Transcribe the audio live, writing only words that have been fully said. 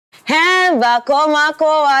Ẹ̀ǹbà kó má kó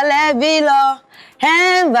wa lẹ́bí lọ,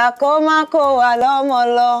 ẹ̀ǹbà kó má kó wa lọ́mọ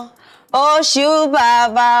lọ. Oṣù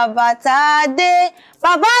bàbà bàtà dé,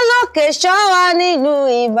 bàbá lókè ṣọ́ wa nínú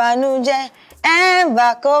ìbànújẹ́. Ẹ̀ǹbà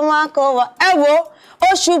kó má kó wa. Ẹ wo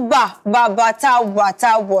oṣù bàbà tá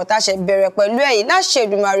wọ̀ tá ṣe bẹ̀rẹ̀ pẹ̀lú èyí láṣẹ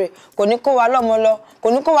Èdùmàrè kò ní kó wa lọ́mọ lọ, kò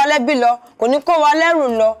ní kó wa lẹ́bí lọ, kò ní kó wa lẹ́rù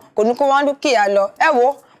lọ, kò ní kó wa dúkìá lọ. Ẹ wo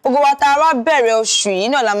gbogbo wa tá a wá bẹ̀rẹ̀ oṣù yìí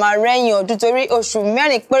náà la máa rẹ́yìn ọdún torí oṣù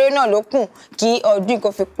mẹ́rin péré náà ló kù kí ọdún kò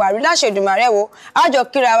fi parí. Láṣẹ Èdùmàrè wo àjọ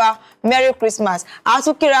kíra wa Merry Christmas,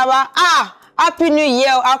 àtún kíra wa Happy New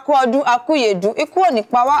Year, a kú ọdún, a kú ìyèdún, ikú ò ní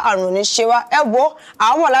pa wá, àrùn ò ní ṣe wá. Ẹ wo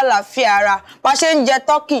àwọn lálàáfíà ara bá ṣe ń jẹ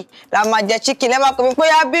turkey la máa jẹ chicken. Ẹ máa kọ́ mi pé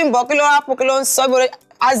yá Bímbọ́ kí ló hápù kí ló ń sọ bí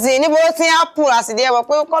àzìn níbo ló ti ń hápù àsìdí ẹ wọ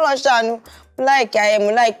pé kọ́ lọ́ọ́ ṣàánú like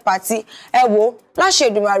ayẹmu like party. Ẹ wo láṣẹ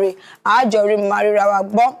Èdùmàrè àjọ rí máa ríra wa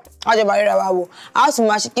gbọ́, àjọ máa ríra wa wò, a tún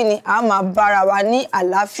máa ṣe kí ni a máa bára wa ní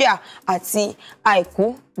àlàáfíà àti àìkú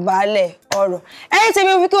baálẹ̀ ọ̀rọ̀. Ẹ̀yin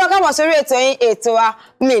tèmi fi kí wa káàbọ̀ sórí ètò yín, ètò wa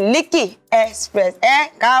Miliki Express.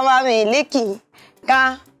 Ká má Miliki, ká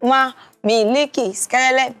má Miliki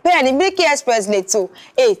skẹ́lẹ́lẹ́. Bẹ́ẹ̀ ni Miliki Express lètò,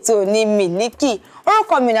 ètò ní Miliki.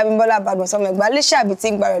 Orúkọ mi ni Abímbọ́lá Badmus ọmọ Ẹ̀gbá léṣe àbí tí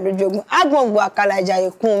ń gbàrẹ̀ lójú ogun. Agbọ̀ngbò àkàlà ìjà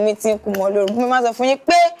ìkún mi ti ń kú mọ́ lórí. Mo máa sọ fún yín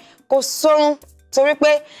pé kò sórun torí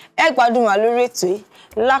pé ẹ gbádùn wà lórí ètò yìí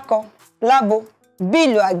lákọ lábo bí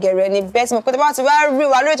ìlú àgẹ̀rẹ̀ ni bẹ́ẹ̀ tí mo pé tó bá ti wá rí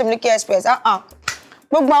wa lórí ètò Miliki Express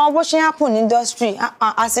gbogbo àwọn bó ṣe ń happen ní industry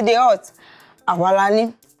aside hot àwa la ní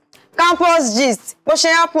campus gist bó ṣe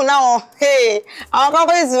ń happen náwọn àwọn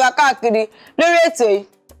campus wa káàkiri lórí ètò yìí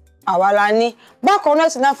àwa la ní. Bákan náà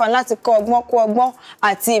ti láǹfààní láti kọ́ ọgbọ́n kún ọgbọ́n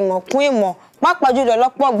àti ìmọ̀ kún ìmọ̀, pàápàá jùlọ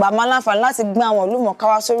lọ́pọ̀ ìgbà máa láǹfààní láti gbé àwọn olùmọ̀ọ́ká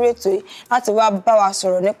wá sórí ètò yìí láti wá bá wa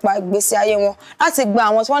sọ̀rọ̀ nípa ìgbésí ayé wọn, láti gba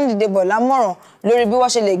àwọn tí wọ́n dìde bọ̀ lámọ̀ràn lórí bí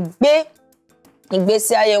wọ́n ṣe lè gbé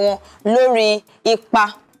ìgbésí ayé wọn lórí ipa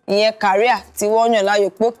ìyẹn kàríà tí wọ́n yàn láàyò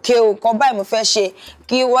pé ké o kan báyìí mo fẹ́ ṣe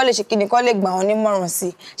kí wọ́n lè ṣe kí ni kọ́ lè gbà wọ́n nímọ̀ràn sí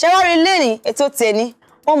i. Ṣé wọ́n rí lẹ́nìí ètò tèmi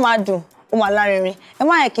ó máa dùn ó máa lárinrin. Ẹ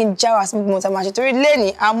má yẹ kí n já wa sí gbogbo nǹkan máa ṣe torí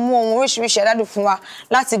lẹ́nìí a mú ohun oríṣiríṣi aládùn fún wa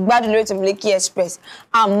láti gbádùn lórí ètò Miliki Express.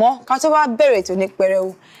 Àmọ́ ká tó wá bẹ̀rẹ̀ ètò ní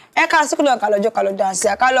pẹrẹu ẹ ká síkú lọ ká lọ́jọ́ ká lọ dànsí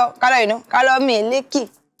ká lọ Miliki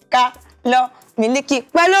ká lọ Miliki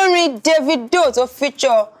pẹ̀lú orin Davido tó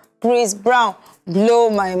feature Chris Brown blow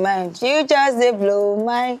my mind, you just dey blow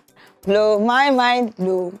my mind,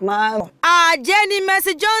 blow my. Àjẹ́ ni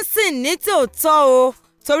Mercy Johnson ní tòótọ́ o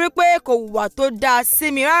torí pé kò hùwà tó dáa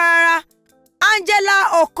sí mi rárá.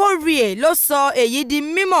 Angela Okorie ló sọ èyí di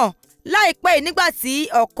mímọ̀ láìpẹ́ yìí nígbà tí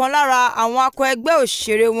ọ̀kan lára àwọn akọ ẹgbẹ́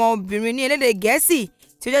òṣèré wọn obìnrin ní elédè Gẹ̀ẹ́sì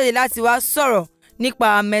tí ó jáde láti wá sọ̀rọ̀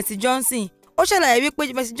nípa Mercy Johnson. Ó ṣàlàyé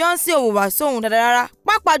wípé Mercy Johnson ò hùwà sóhun dáadáa rárá,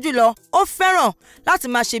 pàápàá jùlọ ó fẹ́ràn láti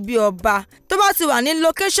máa ṣe bí ọba tó bá ti wà ní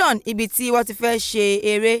location ibi tí wọ́n ti fẹ́ ṣe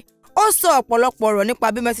eré. Ó sọ ọ̀pọ̀lọpọ̀ ọ̀rọ̀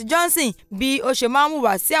nípa bí Mercy Johnson bí ó ṣe máa ń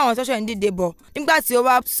hùwà sí àwọn tó ṣẹ̀ ń dìde bọ̀. Nígbà tí ó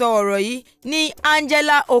wá sọ ọ̀rọ̀ yìí ní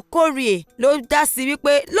Angela Okorie ló dá sí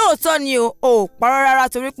wípé lóòótọ́ ni ò parọ́ rárá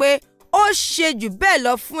torí pé ó ṣe jù bẹ́ẹ̀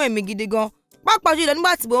lọ fún èmi gidi gan. Pàápàá jùlọ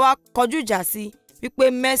nígbà tí mo wá kọjú ìjà sí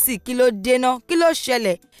wípé Mercy kí ló dènà kí ló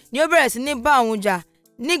ṣẹlẹ̀ ni ó bẹ̀rẹ̀ sí ní bá òun jà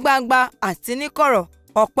ní gbangba àti ní kọ̀rọ̀.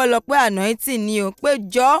 Ọ̀pẹ̀lọpẹ̀ anointing ni ó pé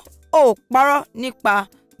jọ́ ò parọ́ nípa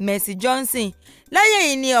Mercy Johnson. Lẹ́yìn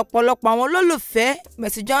èyí ni ọ̀pọ̀lọpọ̀ àwọn olólùfẹ́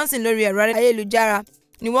Mercy Johnson lórí ẹ̀rọ ayélujára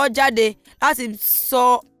ni wọ́n jáde láti sọ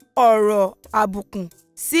ọ̀rọ̀ àbùkù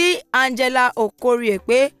sí Angela Okorie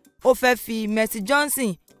pé ó fẹ́ fi Mercy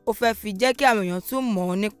Johnson ó fẹ́ fi jẹ́ kí àwọn èèyàn tún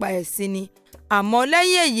mọ̀ nípa ẹ̀sìn ni. Àmọ́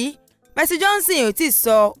lẹ́yìn èyí Mercy Johnson ò tí ì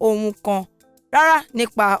sọ ohun kan rárá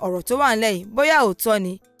nípa ọ̀rọ̀ tó wà nílẹ̀ yìí bóyá òótọ́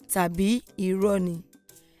ni tàbí irọ́ ni.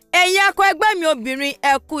 Ẹ̀yin akọ ẹgbẹ́ mi obìnrin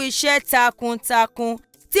ẹ kú iṣẹ́ takuntakun.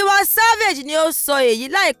 Tiwa Savage ni ó sọ èyí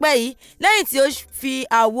láìpẹ́ yìí lẹ́yìn tí ó fi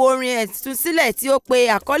àwo orin ẹ̀ tuntun sílẹ̀ tí ó pe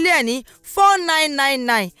àkọlé ẹ̀ ní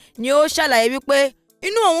 4999 ni ó ṣàlàyé wípé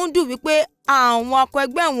inú òun dùn wípé àwọn akọ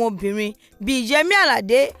ẹgbẹ́ àwọn obìnrin bíi Yẹmí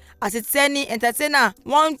Aládé àti Tẹ́ni entertainer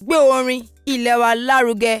wọ́n ń gbé orin ilẹ̀ wa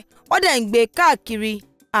lárugẹ wọ́n dẹ̀ ń gbé káàkiri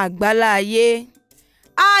àgbáláyé.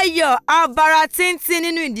 Ayọ̀ abara tíntín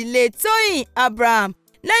nínú ìdílé Tóyìn Abraham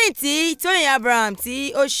lẹ́yìn tí Tóyìn Abraham tí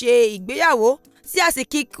ó ṣe ìgbéyàwó tí a sì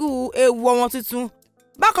kíkú ewu ọmọ tuntun.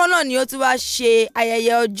 Bákan náà ni ó tún wá ṣe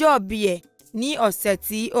ayẹyẹ ọjọ́ ìbí ẹ̀ ní ọ̀sẹ̀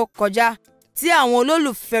tí ó kọjá tí àwọn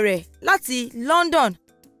olólùfẹ́ rẹ̀ láti London,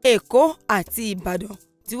 Èkó àti Ìbàdàn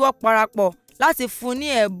tí wọ́n parapọ̀ láti fún ní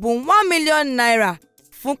ẹ̀bùn 1 million naira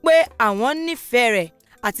fún pé àwọn nífẹ̀ẹ́ rẹ̀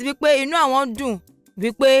àti wípé inú àwọn dùn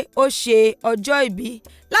wípé ó ṣe ọjọ́ ìbí.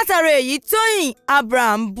 Látàrí èyí Tóyìn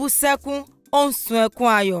Abraham bú sẹ́kún ó ń sun ẹkún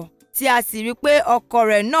ayọ̀ tí a sì rí pé ọkọ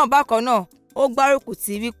rẹ̀ náà bákan náà ó gbárùkù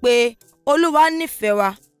tì wípé Olúwa nífẹ̀ẹ́ wa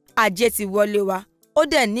ajé ti wọlé wa ó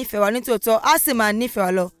dẹ̀ nífẹ̀ẹ́ wa nítòótọ́ á sì máa nífẹ̀ẹ́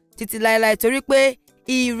wa lọ títí láéláé torí pé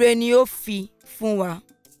ire ni ó fi fún wa.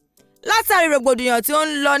 Látàrí rògbòdìyàn tí ó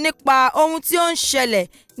ń lọ nípa ohun tí ó ń ṣẹlẹ̀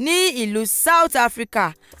ní ìlú South Africa,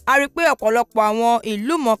 a rí pé ọ̀pọ̀lọpọ̀ àwọn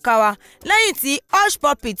ìlú mọ̀ọ́ká wa lẹ́yìn tí Hush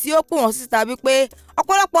Puppy tí ó pè wọ́n síta wípé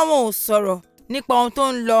ọ̀pọ̀lọpọ̀ wọn ò sọ̀rọ̀ nípa ohun tó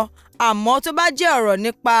ń lọ, àmọ́ tó bá jẹ́ ọ̀rọ̀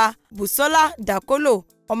nípa Bùsọ́lá Dàkólò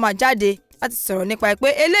ó máa jáde láti sọ̀rọ̀ nípa ẹ̀ pé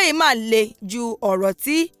eléyìí máa le ju ọ̀rọ̀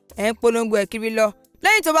tí ẹ̀ ń polongo ẹ̀ kiri lọ.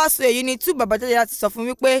 Lẹ́yìn tó bá sọ èyí ni tú bàbá jáde láti sọ fún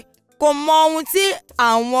wípé kò mọ ohun tí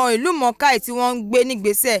àwọn ìlú mọ̀ọ́ká tí wọ́n ń gbé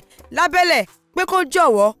nígbésẹ̀ lábẹ́lẹ̀ pé kó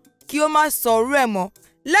jọ̀wọ́ kí ó má sọ orú ẹ̀ mọ́.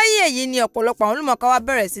 Lẹ́yìn èyí ni ọ̀pọ̀lọpọ̀ àwọn ìlú mọ̀ọ́ká wá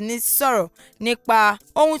bẹ̀rẹ̀ sí ní sọ̀rọ̀ nípa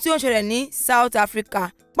ohun tí ó ń ṣẹlẹ̀ ní South Africa,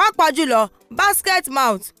 pàápàá jùlọ Basket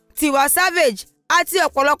Mouth, Tiwa Savage àti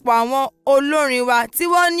ọ̀pọ̀lọpọ̀ àwọn olórin wa tí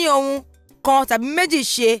wọ́n ní ohun kan tàbí méjì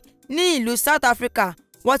ṣe ní ìlú South Africa.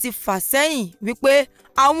 Wọ́n ti fà sẹ́yìn wípé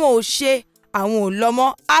àwọn ò ṣe àwọn ò lọ́mọ́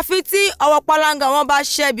àfi tí ọwọ́ pálángá wọn bá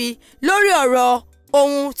ṣẹ́bi lórí ọ̀rọ̀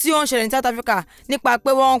ohun tí ó ń ṣẹlẹ̀ ní South Africa nípa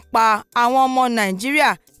pé wọ́n ń pa àwọn ọmọ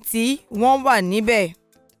Nàìjíríà tí wọ́n wà níbẹ̀.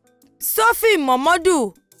 Sophie Momodu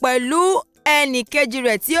pẹ̀lú ẹnì kejì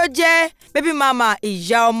rẹ̀ tí ó jẹ́ baby mama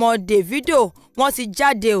ìyá ọmọ Davido wọ́n ti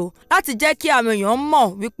jáde o láti jẹ́ kí àwọn èèyàn mọ̀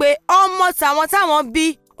wípé ọmọ táwọn bí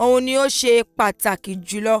òun ni ó ṣe pàtàkì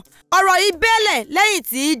jùlọ. Ọ̀rọ̀ yìí bẹ́lẹ̀ lẹ́yìn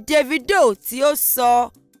tí Davido tí ó sọ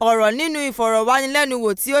ọ̀rọ̀ nínú ìfọ̀rọ̀wánilẹ́nuwò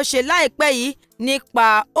tí ó ṣe láìpẹ́ yìí nípa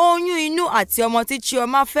oyún inú àti ọmọ tí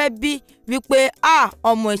Chioma fẹ́ bí wípé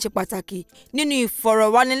ọmọ ẹ̀ ṣe pàtàkì nínú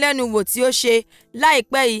ìfọ̀rọ̀wánilẹ́nuwò tí ó ṣe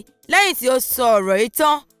láìpẹ́ yìí. Lẹ́yìn tí ó sọ ọ̀rọ̀ yìí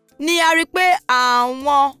tán ni a rí pé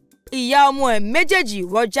àwọn ìyá ọmọ ẹ̀ méjèèjì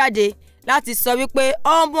wọ́n jáde láti sọ wípé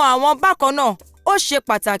ọmọ àwọn bákan náà ó ṣe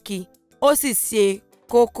pàtàkì ó sì ṣe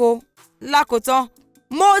kókó. Lákòótán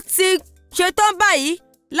mo ti ṣetán báyìí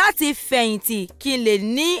láti fẹ̀yìntì kí n lè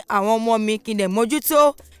ní àwọn ọmọ mi kí n lè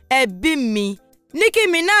mójútó ẹbí mi. Nicki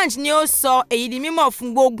Minaj ni ó sọ èyí di mímọ̀ fún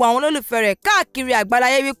gbogbo àwọn olólùfẹ́ rẹ̀ káàkiri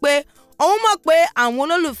àgbáláyé wípé òun mọ̀ pé àwọn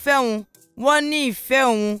olólùfẹ́ òun wọ́n ní ìfẹ́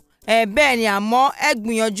òun. Bẹ́ẹ̀ ni àmọ́ ẹ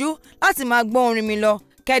gbìyànjú láti máa gbọ́ orin mi lọ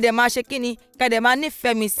kẹ́dẹ̀ máa ṣe kíni kẹ́dẹ̀ máa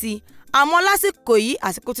nífẹ̀ẹ́ mi sí i. Àmọ́ lásìkò yìí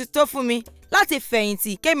àsìkò ti tó fún mi láti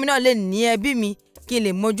fẹ̀yìntì kémi náà lè ní ẹbí mi kí n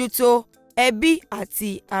lè mójútó ẹbí àti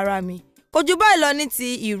ara mi. Kò jù báyìí lọ ní ti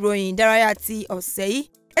ìròyìn ìdárayá ti ọ̀sẹ̀ yìí.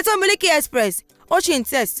 Ètò Miliki Express ó sì ń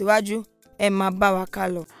tẹ̀síwájú, ẹ máa bá wa ká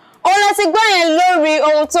lọ. Ó lọ ti gbọ́ yẹn lórí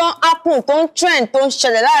ohun tó ń happen tó ń trend tó ń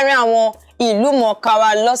ṣẹlẹ̀ láàrin àwọn ìlú mọ̀ọ́ká wa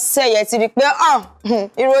lọ́sẹ̀ yẹn ti rí pé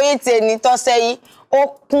ìròyìn tèmi tọ́sẹ̀ yìí ó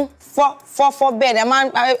kún fọ́fọ́ bẹ́ẹ̀ ni a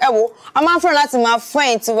máa ń fẹ́ràn láti máa fún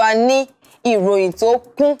ẹ̀yin tiwa ní ìròyìn tó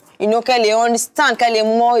kún kẹ́ understand kẹ́ lè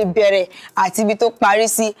mọ ìbẹ̀rẹ̀ àti ibi tó parí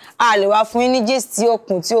sí. A lè wá fún yín ní gist tí ó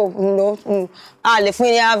kún tí ó lọ a lè fún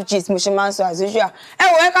yín ní half gist mo ṣe máa ń sọ as usual.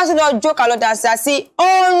 Ẹ ká sí lọ jó ká lọ dàsí sí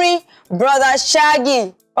orin brother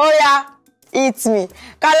Shaggy ó yá hit me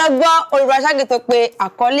ká lọ gbọ́ orin brother Shaggy tó pe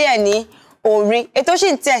àkọlé ẹ̀ ní orí. Ètò sì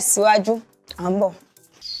ń tẹ̀síwájú à ń bọ̀.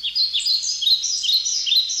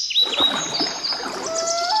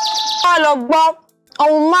 Ká lọ gbọ́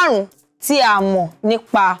ohun márùn-ún tí a mọ̀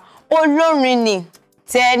nípa olórin ni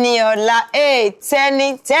Tẹ́níọlá.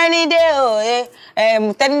 Tẹ́nídé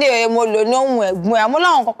òye mo lò ní ohun ẹ̀gbọ́n ẹ̀. Àmọ́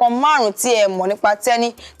láwọn kankan márùn-ún tí ẹ mọ̀ nípa Tẹ́ní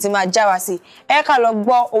tí máa já wa sí. Ẹ ká lọ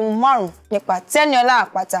gbọ́ ohun márùn-ún nípa Tẹ́níọlá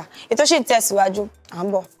Àpáta. Ètò sì ń tẹ̀síwájú à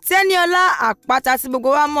ń bọ̀. Tẹ́níọlá Àpáta tí gbogbo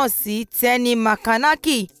wa mọ̀ sí Tẹ́ní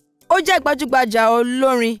Makanaki ó jẹ́ gbajúgbajà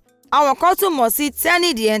olórin. Àwọn kan tún mọ̀ sí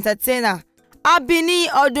Tẹ́ní the Entertainer. A bí ní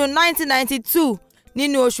ọdún 1992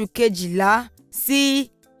 nínú oṣù kejìlá sí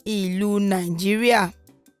ìlú Nàìjíríà.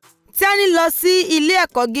 Tẹ́ní lọ sí ilé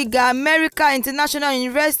ẹ̀kọ́ gíga American International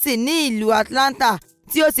University ní ìlú Atlanta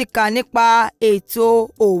tí ó ti kà nípa ètò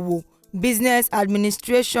òwò Business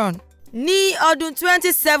Administration. Ní ọdún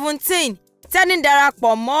 2017 Tẹ́ní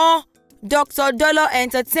darapọ̀ mọ́ Dr. Dollar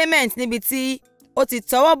Entertainment níbi tí ó ti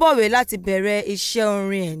tọwọ́ bọ̀wé láti bẹ̀rẹ̀ iṣẹ́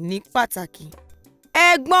orin ẹ̀ ní pàtàkì.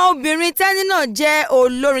 Ẹ̀gbọ́n obìnrin Tẹ́ní náà jẹ́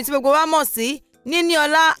olórin tí gbogbo wa mọ̀ sí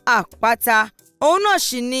Níníọlá Àpáta. Òun náà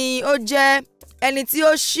sì ni ó jẹ́ ẹni tí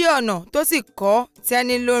ó ṣí ọ̀nà tó sì kọ́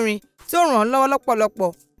Tẹ́ní lórin tó ràn án lọ́wọ́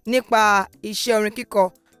lọ́pọ̀lọpọ̀ nípa iṣẹ́ orin kíkọ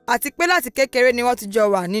àti pé láti kékeré ni wọ́n ti jọ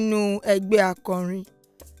wà nínú ẹgbẹ́ akọrin.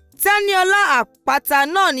 Tẹ́níọlá Àpáta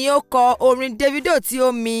náà ni ó kọ orin Davido tí ó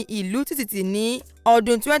mi ìlú tìtìtì ní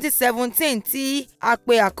ọdún 2017 tí a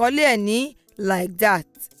pè àkọlé ẹ̀ ní Like That.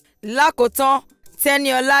 Lákòótán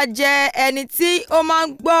Tẹ́níọlá jẹ́ ẹni tí ó máa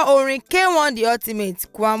ń gbọ́ orin K1 The Ultimate,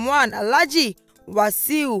 Kwamwan, Alhaji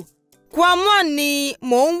Wasiu. Kwamwan ni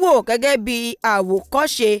mò ń wò gẹ́gẹ́ bí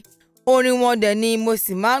àwòkọ́ṣe. Orin wọn dẹ̀ ni mo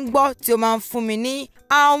sì máa ń gbọ́ tí ó máa ń fún mi ní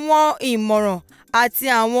àwọn ìmọ̀ràn àti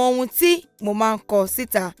àwọn ohun tí mo máa ń kọ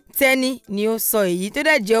síta. Tẹ́ni ni ó sọ èyí tó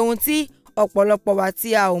dẹ̀ jẹ́ ohun tí ọ̀pọ̀lọpọ̀ wa tí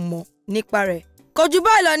a ò mọ̀ nípa rẹ̀. Kò jù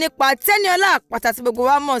báyìí lọ nípa Tẹ́niọlá àpáta tí gbogbo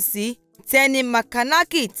wa mọ̀ sí Tẹ́ni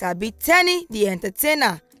Makanaki tàbí Tẹ́ni the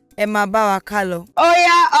Entertainer. Ẹ máa bá wa ká lọ. Ó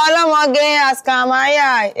yá ọlọ́mọge Askamaya.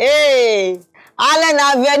 Allen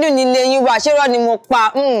Avenue nílé yín wà, ṣé rọ́ ni mo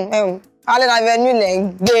pa? Allen Avenue lẹ̀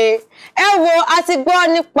ń gbé. Ẹ wo, a ti gbọ́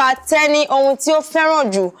nípa Tẹ́ni, ohun tí ó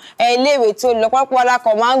fẹ́ràn jù iléèwé tó lọ. Pọ́pọ́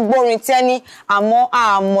alákọ̀ máa ń gbórin Tẹ́ni, àmọ́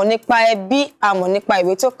àmọ́ nípa ẹbí, àmọ́ nípa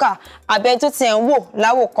ìwé tó kà, abẹ́ tó ti ẹ̀ ń wò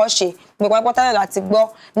láwòkọ́ṣe. Gbogbo pátá náà láti gbọ́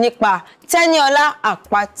nípa Tẹ́niọlá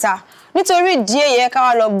àpáta. Nítorí ìdí èyí ká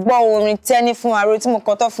wá lọ gbọ́ orin Tẹ́ni fún wa, tí mo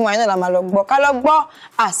kọ tán fún wa náà la máa lọ gbọ́. Ká lọ gbọ́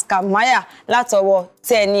Askamaya látọwọ́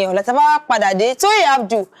Tẹ́niọlá. Tá bá wá padà dé Tóyè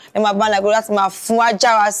Abdul ẹ máa bá lágbo láti máa fún wa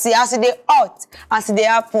já wa sí as e dey hot, as e dey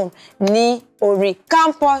happen ní orí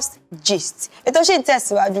Campus Gist. Ètò ṣì ń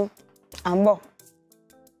tẹ̀síwájú. À ń bọ̀.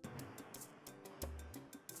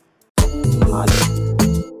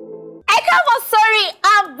 Sórí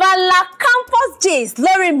abala Campus Gist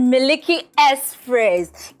lórí Miliki Express.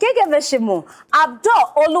 Gẹ́gẹ́ bẹ́ ṣe mọ̀, Abdul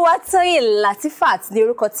Olúwatóyìn Latifat ní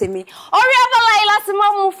orúkọ tèmi. Orí abala yìí láti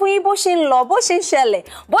máa mú fún yín bó ṣe ń lọ, bó ṣe ń ṣẹlẹ̀,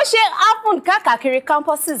 bó ṣe happen káàkiri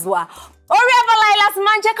campuses wa. Orí abala yìí láti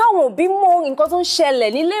máa ń jẹ́ káwọn òbí mọ nǹkan tó ń ṣẹlẹ̀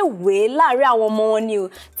nílé ìwé láàrin àwọn ọmọ wọn ni o,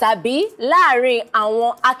 tàbí láàrin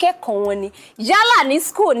àwọn akẹ́kọ̀ọ́ wọn ni, yálà ní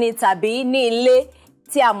school ni tàbí ní ilé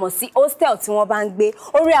tí a mọ̀ sí hostel tí wọ́n bá ń gbé.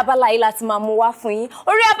 Orí abala yìí láti máa mú wá fún yín.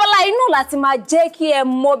 Orí abala yìí náà láti máa jẹ́ kí ẹ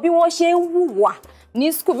mọ bí wọ́n ṣe ń hùwà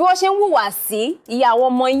ní school, bí wọ́n ṣe ń hùwà sí ìyá àwọn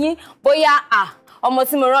ọmọ yín. Bóyá ọmọ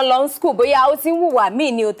tí mo rán lọ school, bóyá ó ti ń hùwà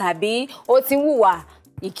míì ni o tàbí ó ti ń hùwà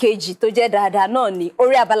ìkejì tó jẹ́ dáadáa náà ni.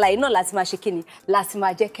 Orí abala yìí náà láti máa ṣe kíni, láti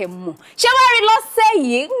máa jẹ́ kẹ́ mọ̀. Ṣé wá rí lọ́sẹ̀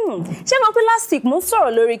yìí? Ṣé mo pé last week mo ń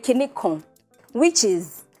sọ̀rọ̀ lórí kíní kan which is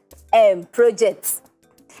project.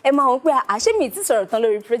 Ẹ máa wọ́n pé àṣé mi ti sọ̀rọ̀ tán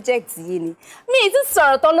lórí project yìí ni. Mi ti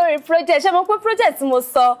sọ̀rọ̀ tán lórí project. Ṣé mo pé project tí mo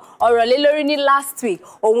sọ ọ̀rọ̀ lé lórí ní last week,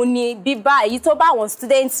 òun ni bíbá èyí tó bá àwọn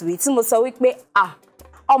students wí, tí mo sọ wípé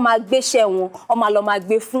ó máa gbéṣẹ́ wọn, ó máa lọ máa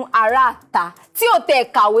gbé fún ará àta tí ò tẹ̀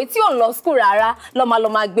kàwé, tí ò lọ school rárá, lọ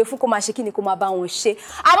máa gbé fún kó máa ṣe kíni, kó máa bá wọn ṣe.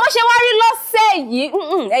 Àmọ́ ṣé wá rí lọ́sẹ̀ yìí,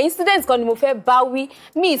 ẹ̀yin students kan ni mo fẹ́ bá wí.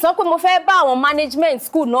 Mi sọ pé mo fẹ́ bá àwọn management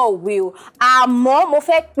school náà wí o, àmọ́ mo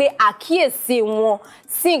fẹ́ pe àkíyèsí wọn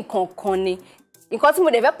sí nǹkan kan ni. Nǹkan tí mo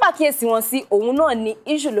dẹ̀ fẹ́ pàkíyèsí wọn sí, òun náà ni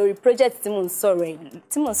issue lórí project tí mo ń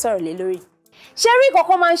sọ̀rọ̀ lé lórí. Ṣé rí nǹkan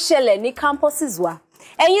kan máa ń ṣẹlẹ̀ ní campuses wa?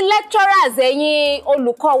 Ẹ̀yin lecturers, ẹ̀yin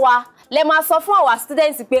olùkọ́ wa, lẹ máa sọ fún àwa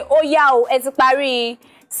students pé ó yá o, ẹ ti parí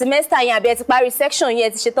semester yẹn àbí ẹ ti parí section yẹn,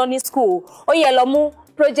 ẹ ti ṣetán ní school, ó yẹ lọ mú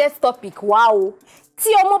project topic wá o. Tí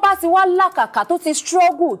ọmọ bá ti wá làkàkà, tó ti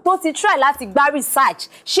struggle, tó ti try láti gba research,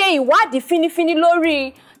 ṣe ìwádìí fínífíní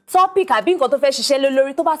lórí topic àbí nǹkan tó fẹ́ ṣiṣẹ́ lé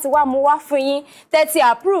lórí, tó bá ti wá mú wá fún yín, tẹ́tí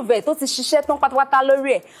approve ẹ̀, tó ti ṣiṣẹ́ tán pátápátá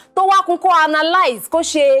lórí ẹ̀, tó wá kún kó analyze, kó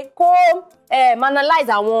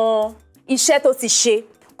analyze àwọn iṣẹ́ tó ti ṣe,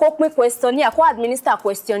 kó pín questionnaire, kó administer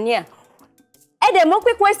questionnaire. Ẹ dẹ̀ mọ̀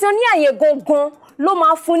pé questionnaire yẹn gangan ló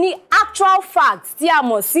máa fún ní actual facts tí a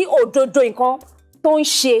mọ̀ sí òdodo nǹkan tó ń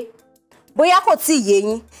ṣe. Bóyá kò tí ì yé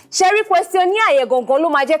yín, ṣe rí questionnaire yẹn gangan ló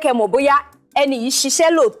máa jẹ́ kẹ́ mọ̀ bóyá ẹni yìí ṣiṣẹ́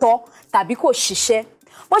lóòótọ́ tàbí kò ṣiṣẹ́.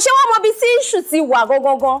 Bó ṣe wá mọ̀ bí tí issue ti wà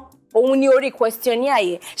gangan, òun ni orí questionnaire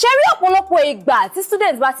yẹn. Ṣé rí ọ̀pọ̀lọpọ̀ ìgbà tí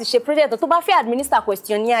students bá ti ṣe project tó bá fẹ́ administer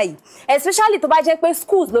questionnaire yìí, especially tó bá jẹ́ pé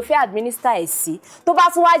schools ló fẹ́ administer ẹ̀ sí, tó bá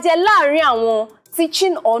tún wá jẹ́ láàrin àwọn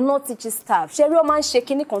teaching or not teaching staff, ṣé rí ó máa ń ṣe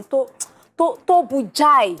kíní kan tó bu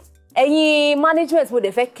jáì. Ẹ̀yin management mo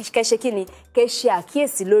dẹ̀ fẹ́ kẹ́ ṣe kíni, kẹ́ ṣe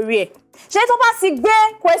àkíyèsí lórí ẹ̀. Ṣé tó bá ti gbé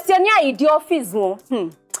questionnaire yìí dé ọ́fíìsì wọn,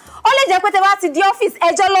 ó lè jẹ́ pé tẹ́ bá ti dé ọ́fíìsì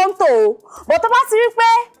ẹjọ́ ló ń tò ó, but tó bá ti rí pé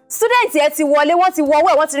student yẹn ti wọlé, wọ́n ti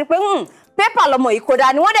wọwọ́ ẹ̀, wọ́n ti rí pé paper lọmọ yìí kó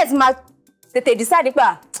dání, wọ́n dẹ̀ ti máa tètè decide pé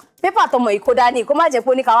paper tọmọ yìí kó dání, kó má jẹ́ pé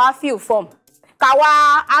ó ní ká wá fill form, ká wá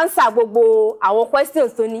answer gbogbo àwọn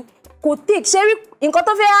questions tó ní. Kò take, ṣé rí nǹkan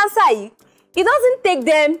tó fẹ́ answer yìí, it doesn't take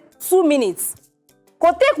them 2 minutes.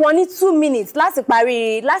 Kò take wọ́n ní 2 minutes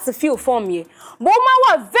láti fill form yẹn. Bó máa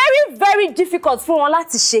wà very very difficult fún wọn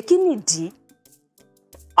láti ṣe. Kí nìdí?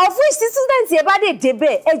 Of which tí student yẹn bá dé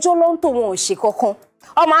débẹ̀, ẹjọ́ ló ń tò wọn ò ṣe kankan.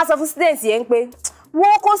 Ọmọ á sọ fún student yẹn pé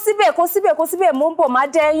wọ́n kó síbẹ̀ mo ń bọ̀, máa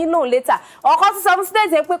jẹ́ yín lóhùn later. Ọkọ ti sọ fún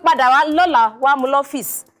student yẹn pé padà wá lọ́la, wá mú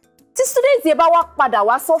lọ́fíìsì. Tí student yẹn bá wá padà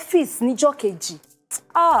wá sọ́fíìsì níjọ́ kejì,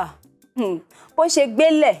 bó ṣe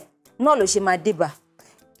gbélẹ̀ náà ló ṣe máa débà.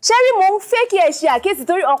 Ṣé rí mo ń fẹ́ kí ẹ ṣe àkíyèsí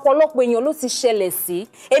torí ọ̀pọ̀lọpọ̀ èèyàn ló ti ṣẹlẹ̀ sí.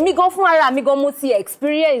 Èmi gan fún ara mi gan mo ti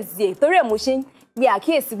experience ẹ̀, torí ẹ̀ mo ṣe ń bí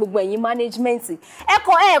àkíyèsí gbogbo ẹ̀yin management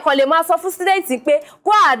ẹ̀kọ́ lè máa sọ fún student pé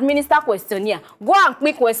go and administer questionnaire, go and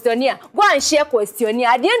pín questionnaire, go and share questionnaire.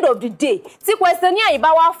 At the end of the day tí questionnaire yìí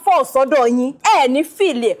bá wá fall sọ́dọ̀ yín ní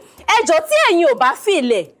feel ẹ̀ ẹjọ́ tí ẹ̀yin ò bá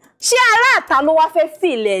feel ẹ̀ ṣé ará àta ló wá fẹ́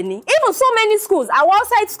feel ẹ̀ ni. Even so many schools our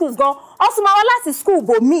outside schools gan ọsùn máa wá láti school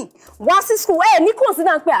bòmíì wá sí school ní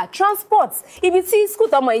consider pé transport ibi tí school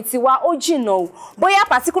tọmọ yìí ti wá ó jìnnà o bóyá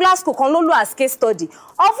particular school kan ló lò as case study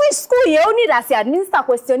of which school yẹn ó ní ìdásí administer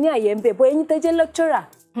questionnaire yẹn ń bẹ bóyá ẹ̀yin tó jẹ́ lecturer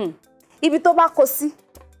ibi tó bá kó sí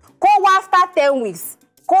kó wá after 10 weeks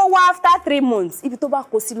kó wá after 3 months ibi tó bá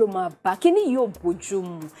kó sí ló máa bá kíní yóò bójú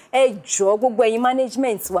mu ẹ jọ̀ọ́ gbogbo ẹ̀yin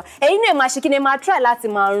management wa ẹ̀yin náà máa ṣe kíni máa try láti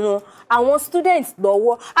máa ran àwọn students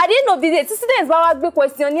lọ́wọ́ at the end of the day tí students bá wá gbé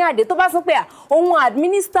questionnaire àdé tó bá sọ pé òun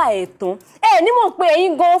administer ẹ̀ tán ní mọ̀ pé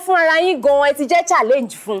ẹ̀yin gan fún ara yín gan ẹ ti jẹ́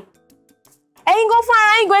challenge fún ẹ̀yin gan fún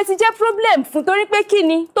ara yín gan ẹ ti jẹ́ problem fún torí pé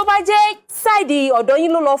kíni tó bá jẹ́ side ọ̀dọ̀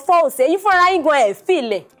yín ló lọ false ẹ̀yin fún ara yín gan ẹ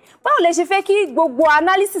feel ẹ̀ báwo lè ṣe fẹ́ kí gbogbo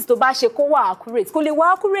analysis tó bá ṣe kó wà accurate kó lè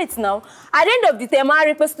wà accurate now at the end of the day máa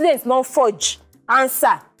rí pé students ló ń forge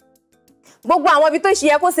answer gbogbo àwọn ibi tó ṣe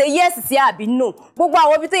yẹ kó ṣe yes sí àbí no gbogbo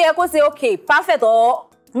àwọn ibi tó yẹ kó ṣe okay perfect or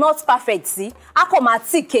not perfect sí a kò máa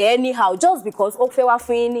tick anyhow just because ó fẹ́ wá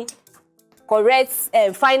fún yín ní correct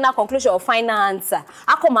final conclusion or final answer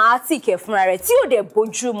a kò máa tick fúnra rẹ̀ tí ò dẹ̀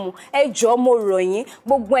bójú mu ẹ jọ̀ọ́ mo rọ̀ yín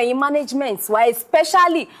gbogbo ẹ̀yin management wa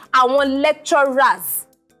especially àwọn lecturers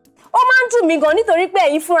ó máa ń dùn mí gan nítorí pé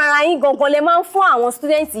ẹ̀yin fún ara yín gangan lẹ máa ń fún àwọn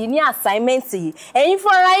students yìí ní assignment yìí ẹ̀yin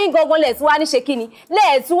fún ara yín gangan lẹ tún wá ní ṣe kíni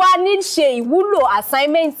lẹ tún wá ní ṣe ìwúlò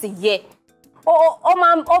assignment yẹ ó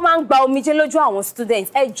máa ń gba omijé lójú àwọn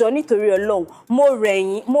students ẹ jọ̀ọ́ nítorí Ọlọ́run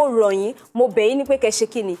mo rọ̀ yín mo bẹ̀ yín ní pé kẹ́ ṣe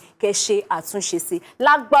kíni kẹ́ ṣe àtúnṣe sí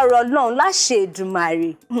lágbára Ọlọ́run láṣẹ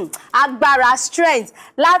Èdùmàrè agbára strength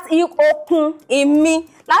láti okun ìmí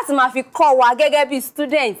láti máa fi kọ́ wa gẹ́gẹ́ bí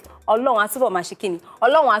student Ọlọ́run á túbọ̀ máa ṣe kíni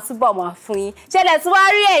Ọlọ́run á túbọ̀ máa fún yín ṣẹlẹ̀ tí wàá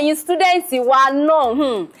rí ẹ̀yin students wa náà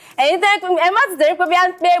ẹ̀yin tẹ́ ẹ má ti tẹ̀rí pé bí a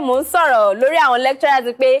ń pé mò ń sọ̀rọ̀ lórí àwọn lecturers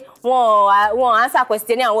pé wọn answer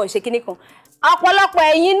question ní àwọn òṣèkíní kan ọ̀pọ̀lọpọ̀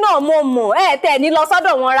ẹ̀yin náà mo mọ̀ tẹ́ ní lọ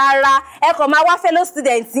sọ́dọ̀ wọn rárá ẹ kàn máa wá fellow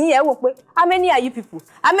students yín ẹ wò pé how many are you people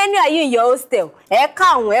how many are you in your hostel ká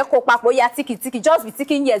àwọn kó papọ̀ ya tiki just be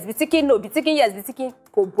ticking yes be ticking no be ticking yes be ticking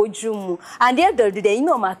kò bójú mu and the end of the day yín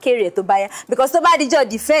náà máa kéré tó bá yá because tó bá díjọ́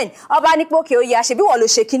defend ọba ní pé òkè ó yá ṣe bí wọ́n ló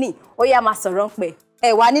ṣe kíní ó yá máa sọ̀rọ̀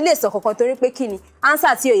pẹ̀ wà nílé ìsọ̀ kankan torí pé kíni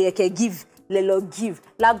answer tí ó yẹ kẹ́ give lè lọ give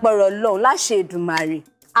lágbára Ọlọ́run láṣẹ Èdùmàrè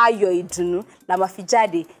ayọ̀ ìdùnnú la máa fi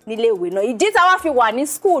jáde nílé ìwé náà ìdí táwa fi wà ní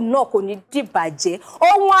school náà kò ní dìbàjẹ́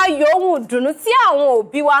ohun ayọ̀ ohun ìdùnnú tí àwọn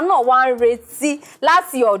òbí wa náà wá ń retí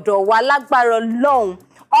láti ọ̀dọ̀ wa lágbára Ọlọ́run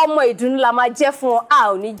ọmọ ìdùnnú la máa jẹ́ fún wọn a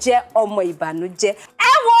ò ní jẹ́ ọmọ ìbànújẹ́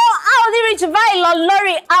ẹ wo a ò ní rí jù báyìí lọ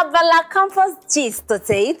lórí abala campus gist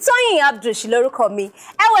tọ̀tẹ̀ yìí Tóyìn Abdul lórúkọ mi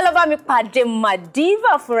ẹ wọ lọ bá mi pàdé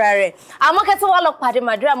Madiva fúnra rẹ̀ àmọ́ kẹ́ tó wá lọ pàdé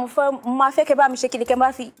Madiva mo máa fẹ́ kẹ́ bá mi ṣe kíni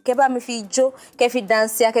kẹ́ bá mi fi jó kẹ́ fi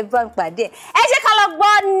dansia kẹ́ bá mi pàdé ẹ jẹ́ ká lọ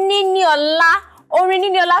gbọ́ Níní Ọlá orin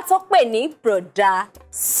Níní Ọlá tó pè ní Broda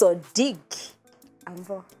Sodiq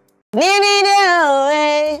àbọ̀. Níní dé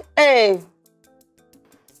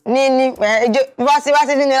Níní bá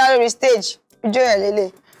ti Níní Ọlá lórí stage ijó ẹ̀ lélẹ̀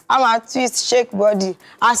a máa twist shake body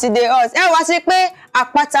as e dey hot wá sí pé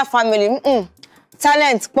Àpáta family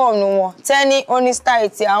talent pọ̀ nù wọn tẹ́ni onístyle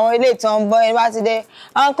ti àwọn ilé ìtàn bọ́ ẹni bá ti dé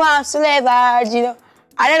ọkọ̀ àṣìlẹ̀ bá jìnnà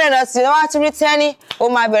àdẹ́dẹ̀dọ̀ sí wọ́n tún rí tẹ́ni ó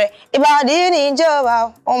máa bẹ̀rẹ̀ ìbàdí ní ìjọba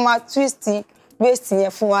ó máa twist waist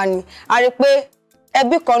yẹn fún wa ni a rí pé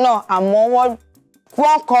ẹbí kan náà àmọ́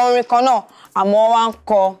wọ́n kọ orin kan náà àmọ́ wọ́n ń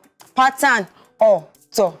kọ pattern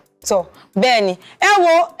tọ̀ bẹ́ẹ̀ ni ẹ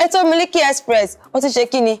wo ètò Miliki Express ó ti ṣe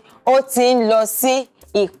kíni ó ti ń lọ sí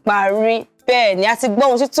ìparí bẹ́ẹ̀ ni a ti gbọ́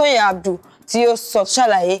ohun tí Tóyìn Abdul tí ó sọ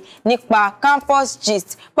ṣàlàyé nípa campus gist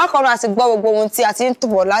bákan náà a ti gbọ́ gbogbo ohun tí a ti ń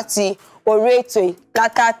tòbọ̀ láti orí ètò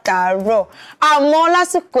látàtàárọ̀ àmọ́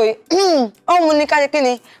lásìkò ohun ní ká ṣe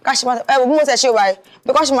kíni ká ṣe máa bí mo tẹ̀ ṣe wà bí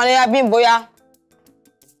kò ṣe máa ní abí bóyá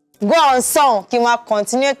go on song kí n máa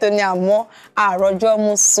continue ètò ni àmọ́ àròjọ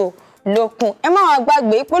mú so lókun ẹ má wá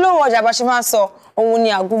gbàgbé ìpolówó ọjà bá ṣe máa sọ ohun ni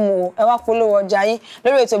àgúnmu ẹ wá polówó ọjà yín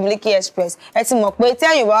lórí ètò Miliki Express ẹ ti mọ̀ pé tí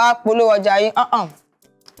ẹ̀yin bá wá polówó ọjà yín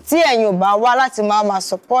tí ẹ̀yin ò bá wá láti máa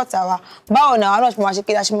support àwa báwo ni àwọn náà ṣe máa ṣe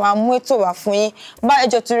kí a ṣe máa mú ètò wá fún yín bá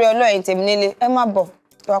ẹjọ́ torí Ọlọ́run tèmi nílé ẹ má bọ̀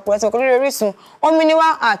ìwà pọ̀ ẹ̀sìn òkúrò Orísun omi ni wá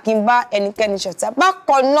àkínbá ẹnikẹ́ni ṣọ̀tá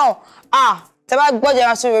bákan náà tẹ bá gbọ́jà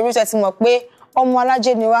wá sórí Orísun ẹ ti mọ̀ pé ọmọ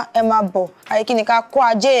alájẹ ni wá ẹ máa bọ̀ àyè kí ni ká kó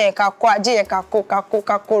ajé yẹn ká kó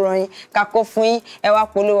ràn yín ká kó fún yín ẹ wá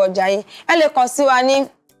polówó ọjà yín ẹ lè kàn sí wa ní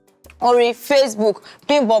orí Facebook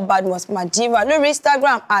Bimbo Badmus Madiva, lórí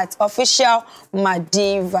Instagram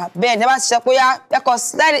 @officialmadiva. Bẹ́ẹ̀ ni bá ti sọ pé ya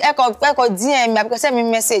ẹ̀kọ́ DM àbí send me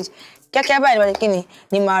message kẹ́kẹ́ báyìí kíni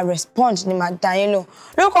ni máa respond ni máa dá yín lò.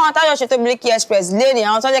 Lórúkọ àwọn tájọ ṣètò Miliki Express lẹ́ni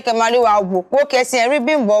àwọn tó jẹ́ kẹ́ máa rí wa wò pé ó kẹ́sì ẹ̀ rí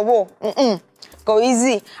Bimbo wò kò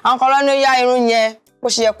easy. Àwọn kan lọ́nà yá irun yẹn bó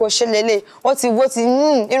ṣe yẹ kó ṣe lélẹ̀ ó ti wó ti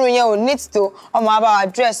irun yẹn ò neat tó ọmọ àbá wa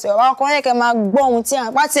dress ọ̀ àwọn kan yẹ kẹ́ máa gbọ́ ohun tí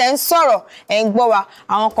àpá tí ẹ̀ ń sọ̀rọ̀ ẹ̀ ń gbọ́ wa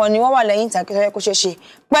àwọn kan ni wọ́n wà lẹ́yìn ìtàgé tó yẹ kó ṣe ṣe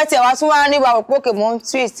pẹ́tẹ́ wa tún wá nígbà wò pókè mo ń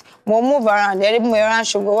twist mo move around ẹ̀rí bí mo yẹra ń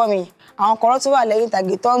ṣògbọ́wọ́ mi àwọn kan tó wà lẹ́yìn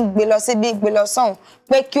ìtàgé tó ń gbé lọ síbí gbé lọ sọ́hùn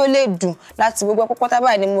pé kí ó lè dùn láti gbogbo pọ́pọ́tà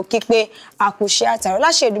báyìí ni mo kí pé àkùṣe àtàrà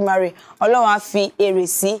láṣẹ Èdùmàrè Ọlọ́run á fi èrè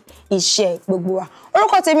sí iṣẹ́ gbogbo wa.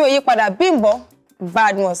 Orúkọ tèmi ò yí padà Bimbo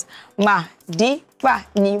Badmus Madiva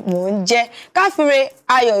ni mò ń jẹ́. Káfíńre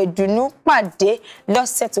ayọ̀ ìdùnnú pàdé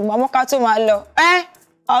lọ́sẹ̀ tó mọ́ ká tó máa lọ.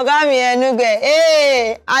 Ọ̀gá mi ẹnu gbẹ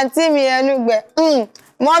àǹtí mi ẹnu gbẹ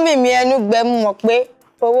mọ́mì mi ẹnu gbẹ mo mọ̀ pé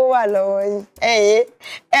owó wà lọ́wọ́ yín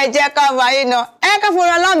ẹ jẹ́ ká bá yín náà ká fún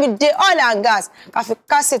Ọlámídé oil and gas ká fi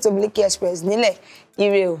kásẹ̀ tó Miliki Express nílẹ̀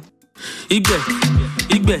ire o. Igbe.